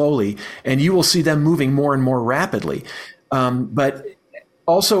more slowly, and you will see them moving more and more rapidly. But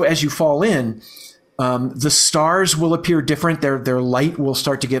also as you fall in, the stars will appear different. Their light will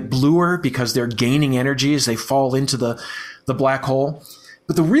start to get bluer because they're gaining energy as they fall into the black hole.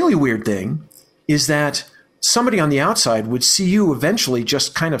 But the really weird thing is that somebody on the outside would see you eventually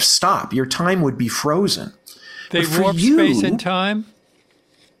just kind of stop. Your time would be frozen. They warp space and time?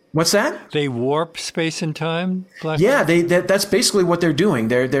 What's that? They warp space and time? Yeah, that's basically what they're doing.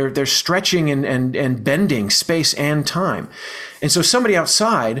 They're stretching and bending space and time. And so somebody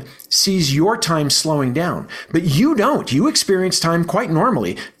outside sees your time slowing down, but you don't. You experience time quite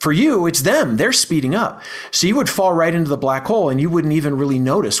normally. For you, it's them. They're speeding up. So you would fall right into the black hole and you wouldn't even really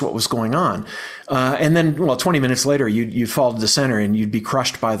notice what was going on. And then, 20 minutes later, you'd fall to the center and you'd be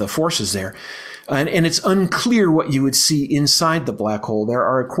crushed by the forces there. And it's unclear what you would see inside the black hole. There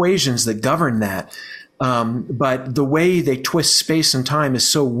are equations that govern that. But the way they twist space and time is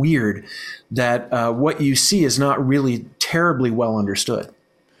so weird that what you see is not really terribly well understood.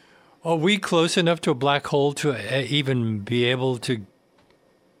 Are we close enough to a black hole to even be able to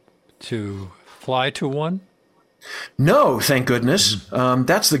fly to one? No, thank goodness.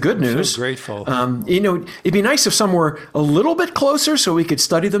 That's the good news. So grateful. It'd be nice if some were a little bit closer so we could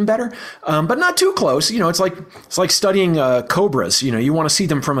study them better, but not too close. It's like studying cobras. You want to see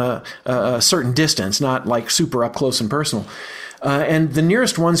them from a certain distance, not like super up close and personal. And the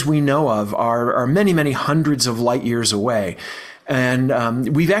nearest ones we know of are many, many hundreds of light years away.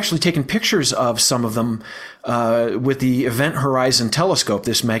 And we've actually taken pictures of some of them with the Event Horizon Telescope,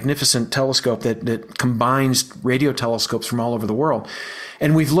 this magnificent telescope that combines radio telescopes from all over the world.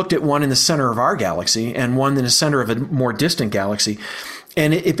 And we've looked at one in the center of our galaxy and one in the center of a more distant galaxy.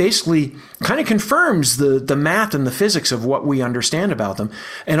 And it basically kind of confirms the math and the physics of what we understand about them,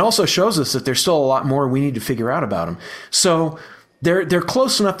 and also shows us that there's still a lot more we need to figure out about them. So they're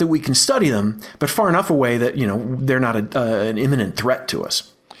close enough that we can study them, but far enough away that they're not an imminent threat to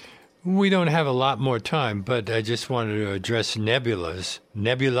us. We don't have a lot more time, but I just wanted to address nebulas.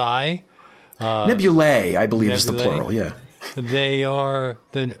 Nebulae? Nebulae, I believe, is the plural, yeah. They are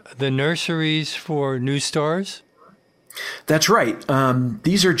the nurseries for new stars? That's right.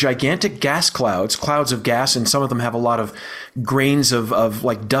 These are gigantic gas clouds of gas, and some of them have a lot of grains of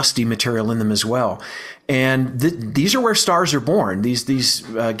like dusty material in them as well. And these are where stars are born. These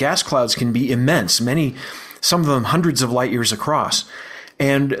gas clouds can be immense, some of them hundreds of light years across.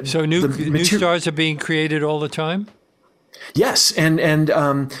 And so new stars are being created all the time? Yes, and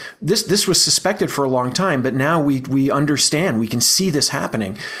this was suspected for a long time, but now we understand. We can see this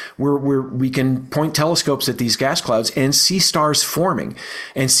happening. We can point telescopes at these gas clouds and see stars forming,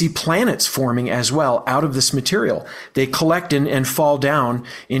 and see planets forming as well out of this material. They collect and fall down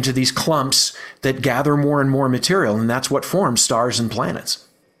into these clumps that gather more and more material, and that's what forms stars and planets.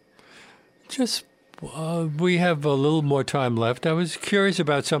 We have a little more time left. I was curious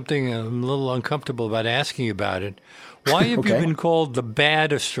about something. I'm a little uncomfortable about asking you about it. Why have you been called the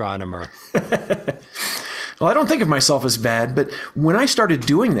bad astronomer? Well, I don't think of myself as bad, but when I started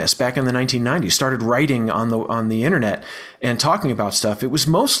doing this back in the 1990s, started writing on the internet and talking about stuff, it was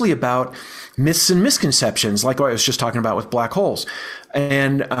mostly about myths and misconceptions, like I was just talking about with black holes.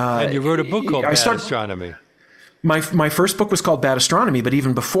 And you wrote a book called Bad Astronomy. My first book was called Bad Astronomy, but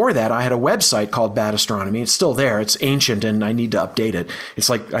even before that, I had a website called Bad Astronomy. It's still there. It's ancient, and I need to update it. It's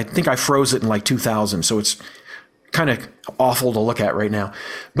like, I think I froze it in like 2000, so it's kind of awful to look at right now.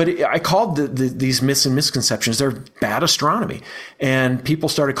 But I called these myths and misconceptions, they're bad astronomy. And people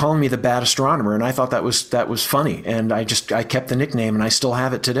started calling me the bad astronomer, and I thought that was funny. And I kept the nickname, and I still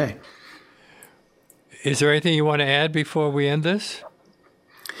have it today. Is there anything you want to add before we end this?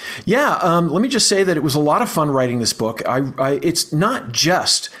 Yeah, let me just say that it was a lot of fun writing this book. It's not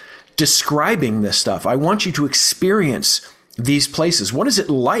just describing this stuff. I want you to experience these places. What is it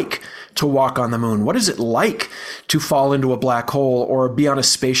like to walk on the moon? What is it like to fall into a black hole or be on a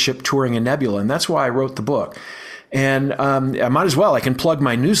spaceship touring a nebula? And that's why I wrote the book. And I might as well, I can plug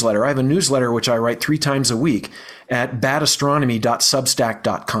my newsletter. I have a newsletter which I write 3 times a week at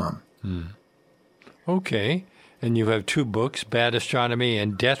badastronomy.substack.com. Okay. And you have 2 books, Bad Astronomy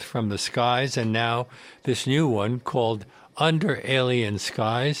and Death from the Skies, and now this new one called Under Alien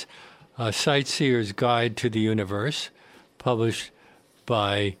Skies, A Sightseer's Guide to the Universe, published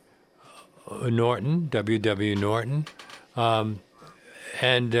by Norton, W.W. Norton. And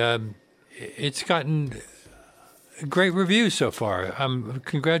it's gotten great reviews so far.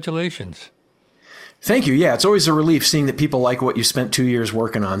 Congratulations. Thank you. Yeah, it's always a relief seeing that people like what you spent 2 years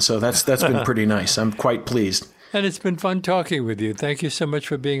working on. So that's been pretty nice. I'm quite pleased. And it's been fun talking with you. Thank you so much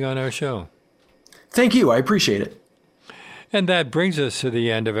for being on our show. Thank you. I appreciate it. And that brings us to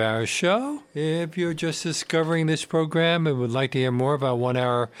the end of our show. If you're just discovering this program and would like to hear more of our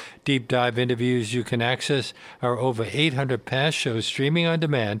 1-hour deep dive interviews, you can access our over 800 past shows streaming on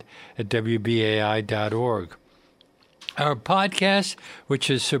demand at WBAI.org. Our podcast, which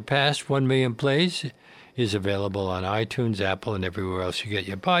has surpassed 1 million plays, is available on iTunes, Apple, and everywhere else you get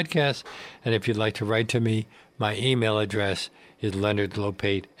your podcasts. And if you'd like to write to me, my email address is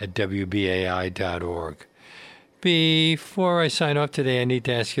leonardlopate@wbai.org. Before I sign off today, I need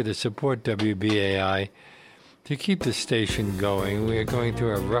to ask you to support WBAI to keep the station going. We are going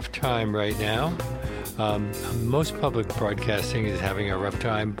through a rough time right now. Most public broadcasting is having a rough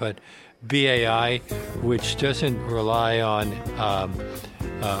time, but BAI, which doesn't rely on,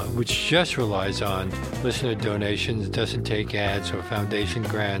 which just relies on listener donations, doesn't take ads or foundation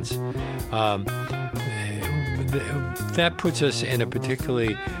grants, that puts us in a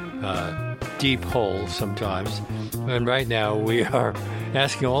particularly deep hole sometimes. And right now we are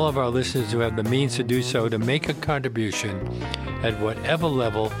asking all of our listeners who have the means to do so to make a contribution at whatever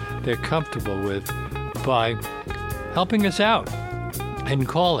level they're comfortable with by helping us out and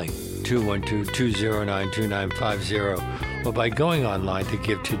calling 212-209-2950 or by going online to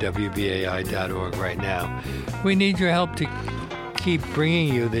give2wbai.org right now. We need your help to keep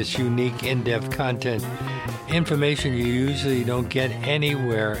bringing you this unique, in-depth content, information you usually don't get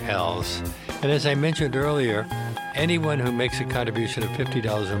anywhere else. And as I mentioned earlier, anyone who makes a contribution of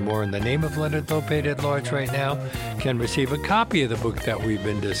 $50 or more in the name of Leonard Lopate at large right now can receive a copy of the book that we've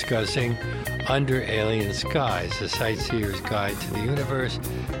been discussing, Under Alien Skies, A Sightseer's Guide to the Universe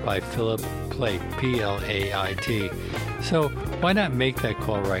by Philip Plait, P-L-A-I-T. So why not make that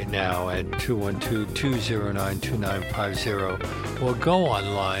call right now at 212-209-2950 or go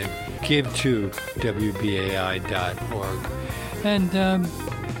online, give2wbai.org. And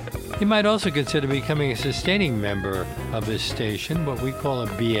you might also consider becoming a sustaining member of this station, what we call a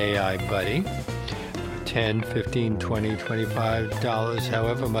BAI buddy. $10, $15, $20, $25,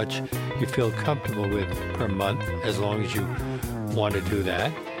 however much you feel comfortable with per month, as long as you want to do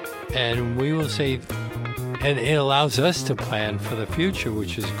that. And we will say, and it allows us to plan for the future,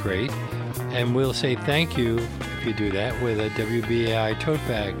 which is great. And we'll say thank you, if you do that, with a WBAI tote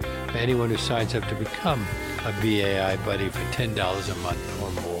bag for anyone who signs up to become a BAI buddy for $10 a month or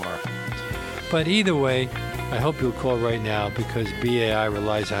more. But either way, I hope you'll call right now because BAI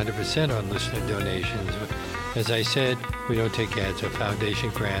relies 100% on listener donations. As I said, we don't take ads or foundation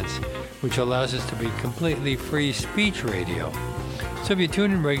grants, which allows us to be completely free speech radio. So if you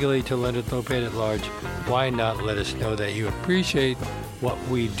tune in regularly to Leonard Lopate at Large, why not let us know that you appreciate what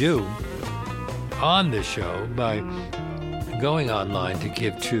we do on the show by going online to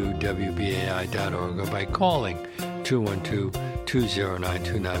give2wbai.org or by calling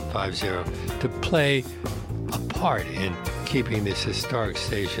 212-209-2950 to play a part in keeping this historic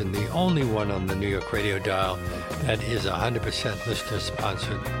station, the only one on the New York radio dial that is 100%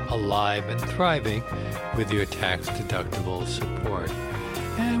 listener-sponsored, alive and thriving with your tax-deductible support.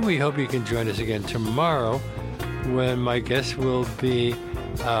 And we hope you can join us again tomorrow when my guest will be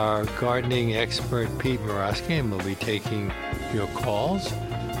our gardening expert, Pete Morosky, and we'll be taking your calls.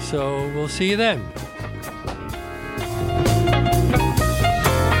 So we'll see you then.